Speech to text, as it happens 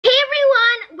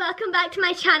welcome back to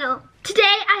my channel. Today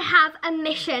I have a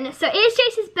mission. So it is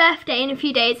Jason's birthday in a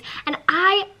few days and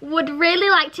I would really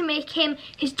like to make him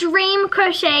his dream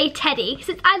crochet teddy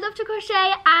since I love to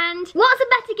crochet, and what's a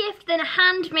better gift than a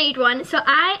handmade one? So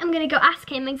I am going to go ask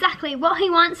him exactly what he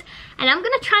wants and I'm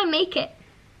going to try and make it.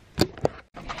 Jace,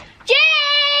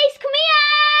 come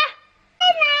here!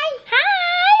 Hi!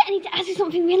 Hi! I need to ask you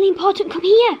something really important. Come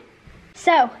here.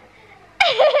 So, what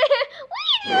are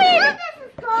you doing?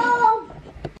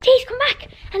 Jace, come back.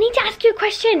 I need to ask you a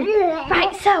question.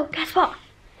 Right, so, guess what?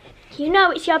 You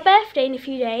know it's your birthday in a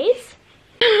few days.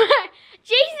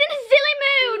 Jace's in a silly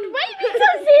mood. Why are you being so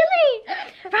silly?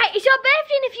 Right, it's your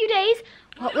birthday in a few days.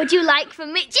 What would you like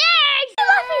from me? Jace!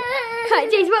 Right,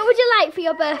 Jace, what would you like for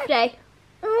your birthday?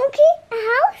 A monkey, a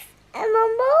house, a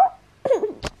mumbo.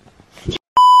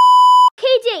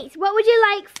 Okay, Jace, what would you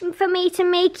like for me to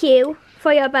make you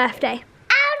for your birthday?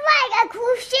 I would like a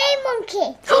crochet monkey,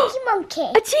 cheeky monkey.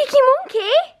 A cheeky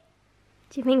monkey?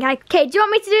 Do you think okay, do you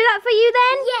want me to do that for you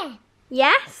then? Yeah.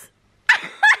 Yes?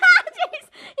 Jace,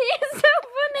 you're so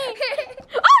funny.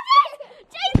 Oh, Jace!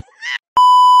 Jace!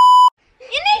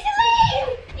 You need to leave!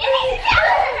 You need to go!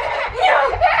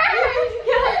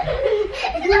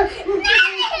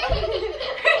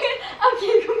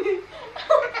 Okay, come here.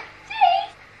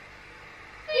 Jace!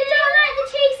 You don't like the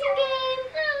chasing game?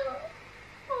 No.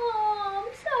 Oh, I'm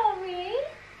sorry.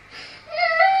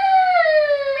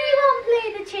 We won't play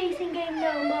the chasing game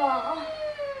no more.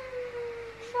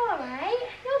 It's alright.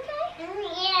 You okay?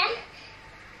 Yeah.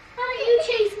 Why don't you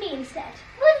chase me instead?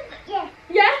 Yeah.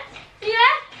 Yeah?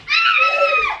 Yeah?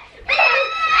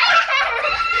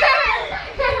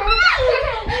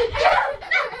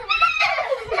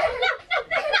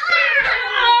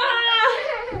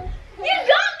 You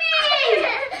got me!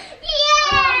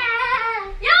 Yeah.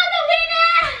 You're the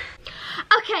winner!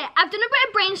 Okay, I've done a bit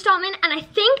of brainstorming and I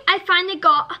think I finally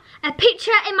got a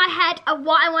picture in my head of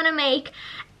what I want to make.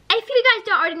 If you guys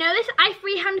don't already know this, I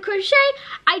freehand crochet.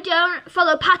 I don't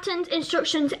follow patterns,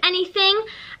 instructions, anything.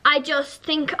 I just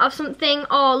think of something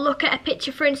or look at a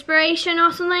picture for inspiration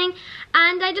or something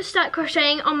and I just start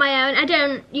crocheting on my own. I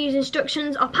don't use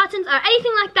instructions or patterns or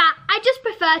anything like that. I just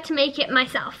prefer to make it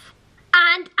myself.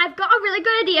 And I've got a really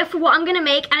good idea for what I'm going to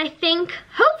make and I think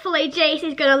hopefully Jace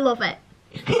is going to love it.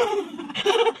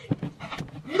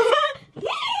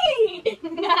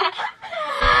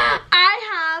 I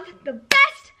have the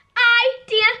best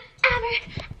idea ever.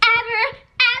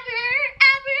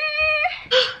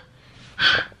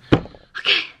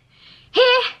 Okay,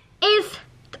 here is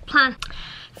the plan.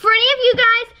 For any of you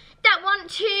guys that want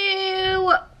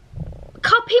to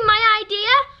copy my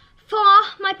idea for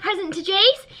my present to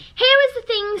Jace, here is the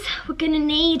things we're gonna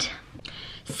need.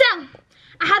 So,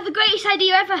 I have the greatest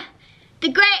idea ever. The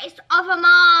greatest of them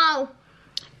all.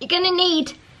 You're gonna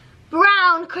need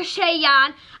brown crochet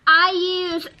yarn. I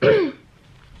use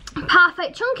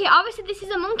Perfect Chunky. Obviously this is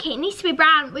a monkey, it needs to be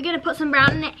brown. We're gonna put some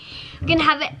brown in it. We're gonna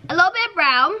have it a little bit of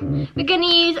brown. We're gonna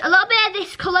use a little bit of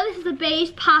this colour. This is a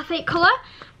beige Perfect colour.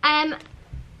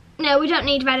 No, we don't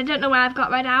need red. I don't know where I've got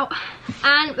red out.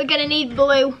 And we're gonna need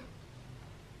blue.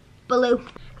 Blue.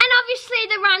 And obviously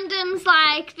the randoms,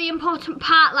 like the important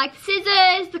part, like the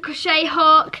scissors, the crochet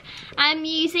hook. I'm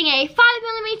using a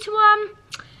 5mm one,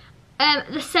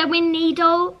 the sewing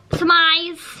needle, some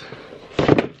eyes,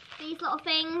 these little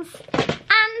things,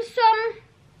 and some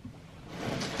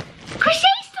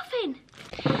crochet stuffing.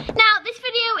 Now this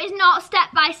video is not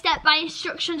step by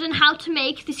instructions on how to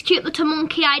make this cute little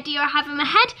monkey idea I have in my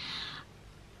head.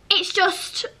 It's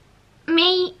just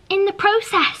me in the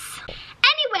process.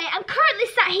 Anyway, I'm currently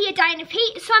sat here dying of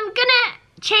heat, so I'm gonna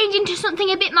change into something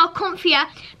a bit more comfier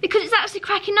because it's actually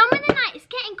cracking on in the night. It's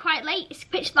getting quite late, it's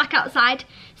pitch black outside.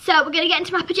 So we're gonna get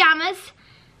into my pyjamas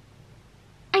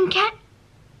and get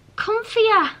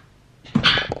comfier.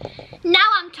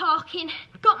 Now I'm talking.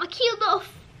 Got my cute little,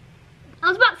 I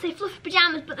was about to say fluffy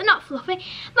pyjamas, but they're not fluffy.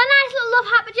 My nice little love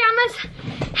heart pyjamas.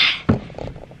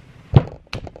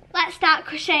 Let's start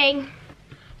crocheting.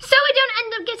 So we don't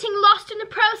end up getting lost in the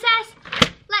process,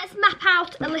 let's map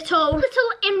out a little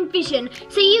envision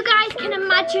so you guys can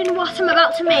imagine what I'm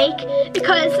about to make,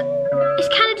 because it's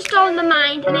kind of just all in my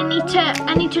mind and I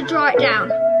need to draw it down.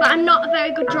 But I'm not a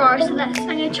very good drawer, so I'm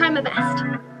going to try my best.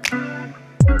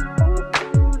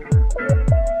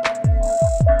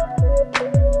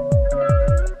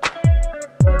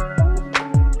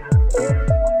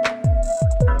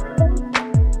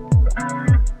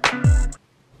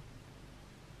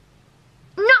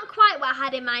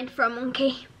 In mind for a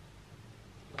monkey.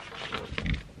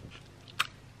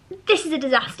 This is a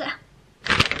disaster.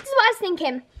 This is what I was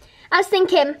thinking. I was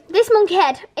thinking, this monkey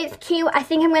head, it's cute. I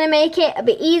think I'm going to make it a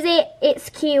bit easy. It's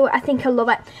cute. I think I'll love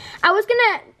it. I was going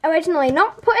to originally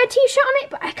not put a t-shirt on it,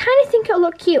 but I kind of think it'll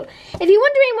look cute. If you're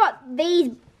wondering what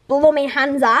these blooming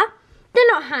hands are, they're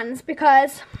not hands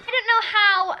because I don't know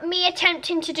how me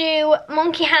attempting to do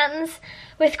monkey hands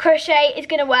with crochet is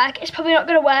going to work. It's probably not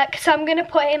going to work, so I'm going to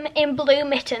put him in blue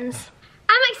mittens.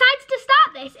 I'm excited to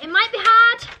start this. It might be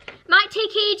hard, might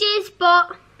take ages,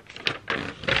 but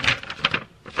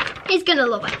he's gonna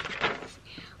love it.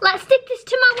 Let's stick this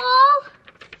to my wall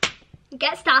and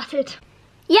get started.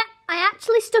 Yep, I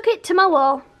actually stuck it to my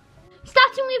wall.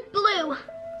 Starting with blue,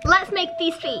 let's make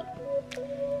these feet.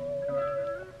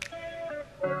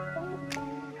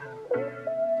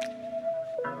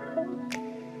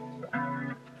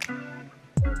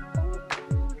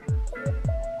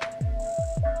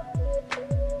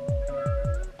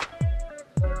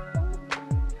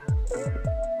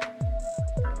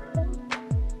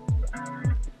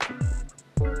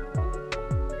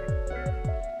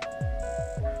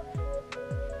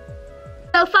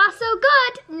 So far so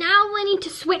good. Now we need to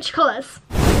switch colours.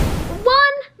 1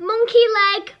 monkey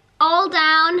leg all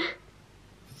down,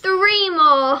 3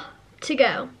 more to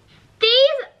go.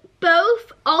 These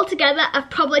both all together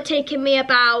have probably taken me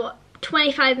about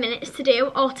 25 minutes to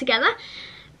do all together,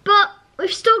 but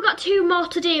we've still got 2 more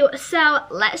to do, so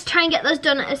let's try and get those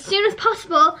done as soon as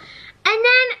possible, and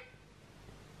then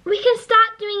we can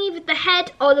start doing either the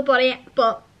head or the body,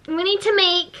 but we need to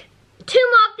make 2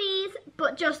 more of these,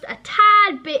 but just a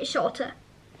tad bit shorter.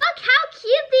 Look how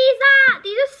cute these are.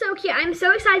 These are so cute. I'm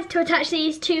so excited to attach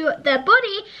these to the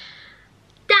body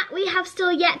that we have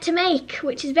still yet to make,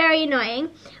 which is very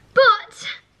annoying. But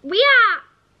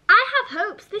I have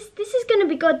hopes. This is gonna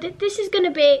be good. This is gonna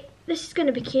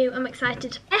be cute. I'm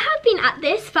excited. I have been at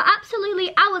this for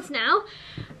absolutely hours now.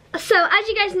 So as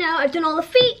you guys know, I've done all the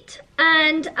feet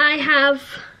and I have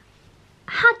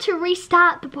had to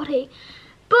restart the body.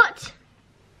 But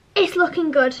it's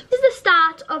looking good. This is the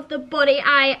start of the body.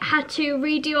 I had to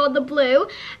redo all the blue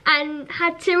and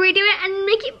had to redo it and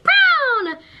make it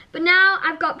brown. But now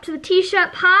I've got up to the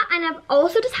t-shirt part and I've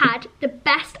also just had the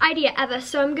best idea ever.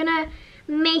 So I'm gonna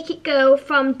make it go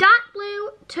from dark blue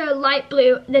to light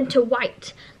blue, then to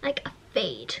white, like a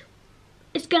fade.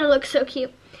 It's gonna look so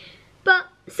cute. But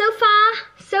so far,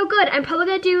 so good. I'm probably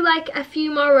gonna do like a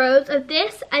few more rows of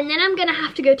this and then I'm gonna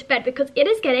have to go to bed because it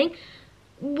is getting...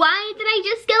 Why did I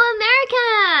just go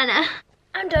American?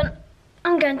 I'm done.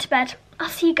 I'm going to bed. I'll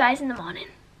see you guys in the morning.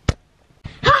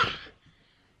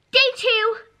 Day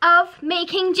 2 of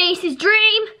making Jace's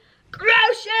dream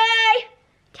crochet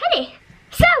teddy.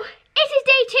 So, this is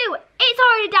day 2. It's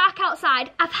already dark outside.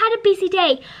 I've had a busy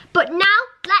day, but now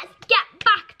let's get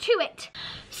back to it.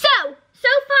 So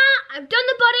far I've done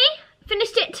the body,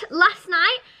 finished it last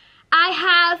night. I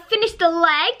have finished the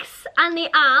legs and the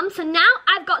arms, so now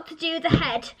I've got to do the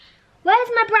head. Where's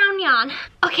my brown yarn?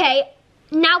 Okay,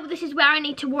 now this is where I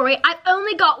need to worry. I've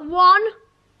only got 1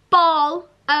 ball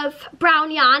of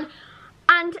brown yarn,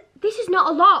 and this is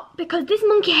not a lot because this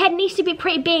monkey head needs to be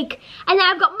pretty big. And then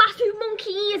I've got massive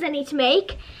monkey ears I need to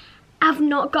make. I've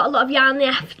not got a lot of yarn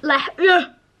left.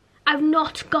 I've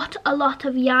not got a lot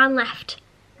of yarn left.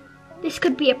 This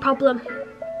could be a problem.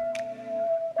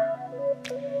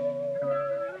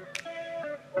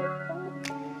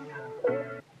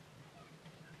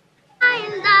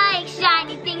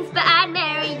 Shiny things, but I'd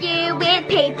marry you with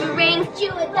paper rings.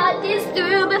 You would thought this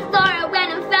through before I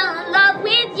went and fell in love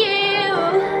with you.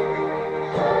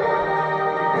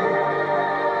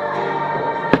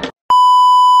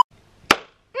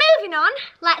 Moving on,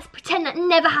 let's pretend that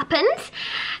never happened.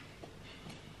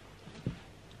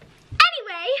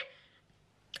 Anyway,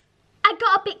 I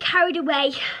got a bit carried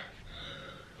away.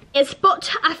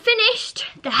 But I finished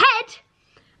the head.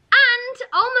 And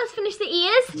almost finished the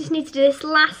ears. I just need to do this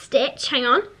last stitch. Hang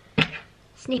on.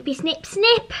 Snippy, snip,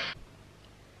 snip.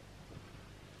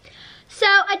 So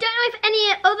I don't know if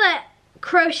any other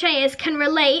crocheters can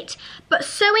relate, but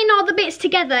sewing all the bits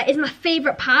together is my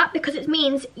favourite part because it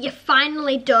means you're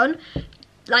finally done,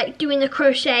 like doing the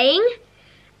crocheting.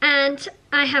 And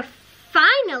I have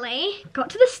finally got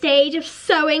to the stage of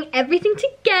sewing everything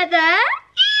together.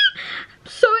 I'm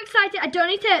so excited. I don't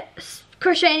need to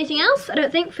crochet anything else, I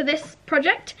don't think, for this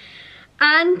project.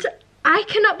 And I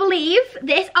cannot believe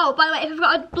this. Oh, by the way, if I've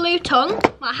got a blue tongue,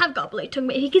 well, I have got a blue tongue,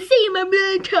 but if you can see my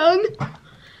blue tongue,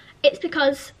 it's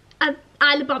because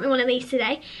Isla bought me one of these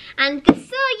today. And they're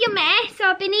so yummy, so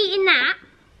I've been eating that.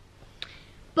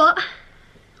 But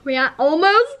we are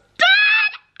almost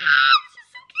done! Ah, this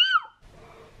is so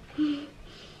cute!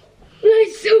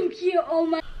 That's so cute, oh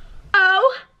my...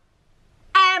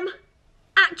 O-M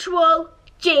actual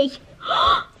G.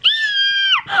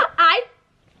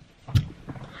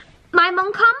 My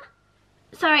munkum.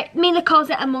 Sorry, Mila calls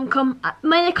it a munkum.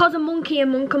 Mila calls a monkey a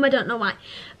munkum. I don't know why.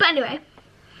 But anyway,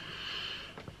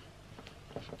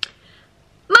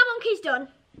 my monkey's done.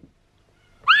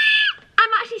 I'm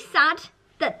actually sad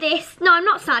that this. No, I'm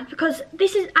not sad because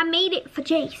this is. I made it for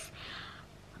Jace,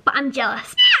 but I'm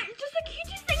jealous. It's just the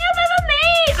cutest thing I've ever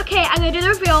made. Okay, I'm gonna do the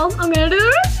reveal. I'm gonna do the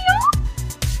reveal.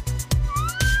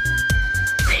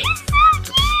 It's so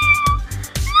cute.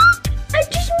 Look, I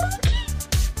just monkey.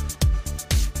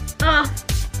 Ah,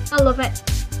 I love it.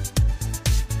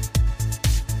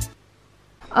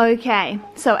 Okay,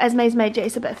 so Esme's made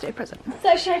Jace a birthday present.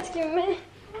 So should I give me?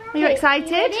 Are you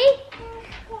excited? Ready?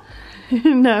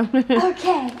 No.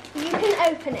 Okay, you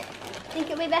can open it. I think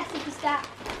it'll be best if you start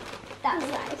that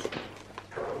side.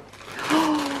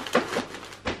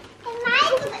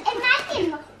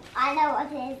 Imagine. I know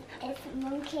what it is. It's a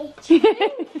monkey.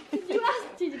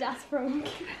 Did you ask for a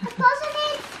monkey? Of course it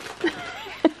is.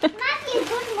 Matthew,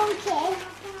 good monkey.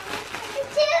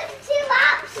 Two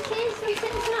laps. Here's some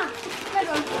tips now. Red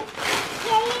one.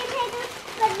 Yeah, you take the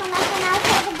red one off and I'll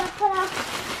take the black one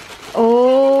off.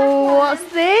 Oh, what's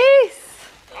this?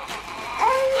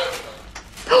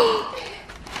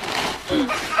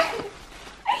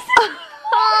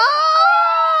 Oh!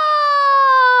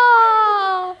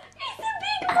 It's a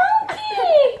big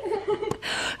monkey!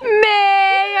 Me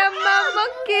and my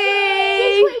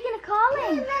monkey! What are you going to call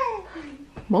him?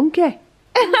 Monkey.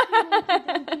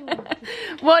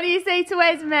 What do you say to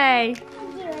Esme?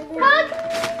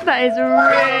 That is a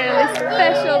really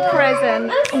special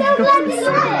present. I'm so glad you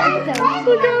love it.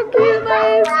 Look how cute that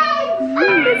is.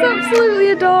 It's absolutely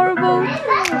adorable.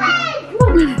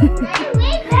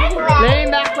 Lean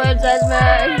backwards,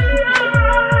 Esme.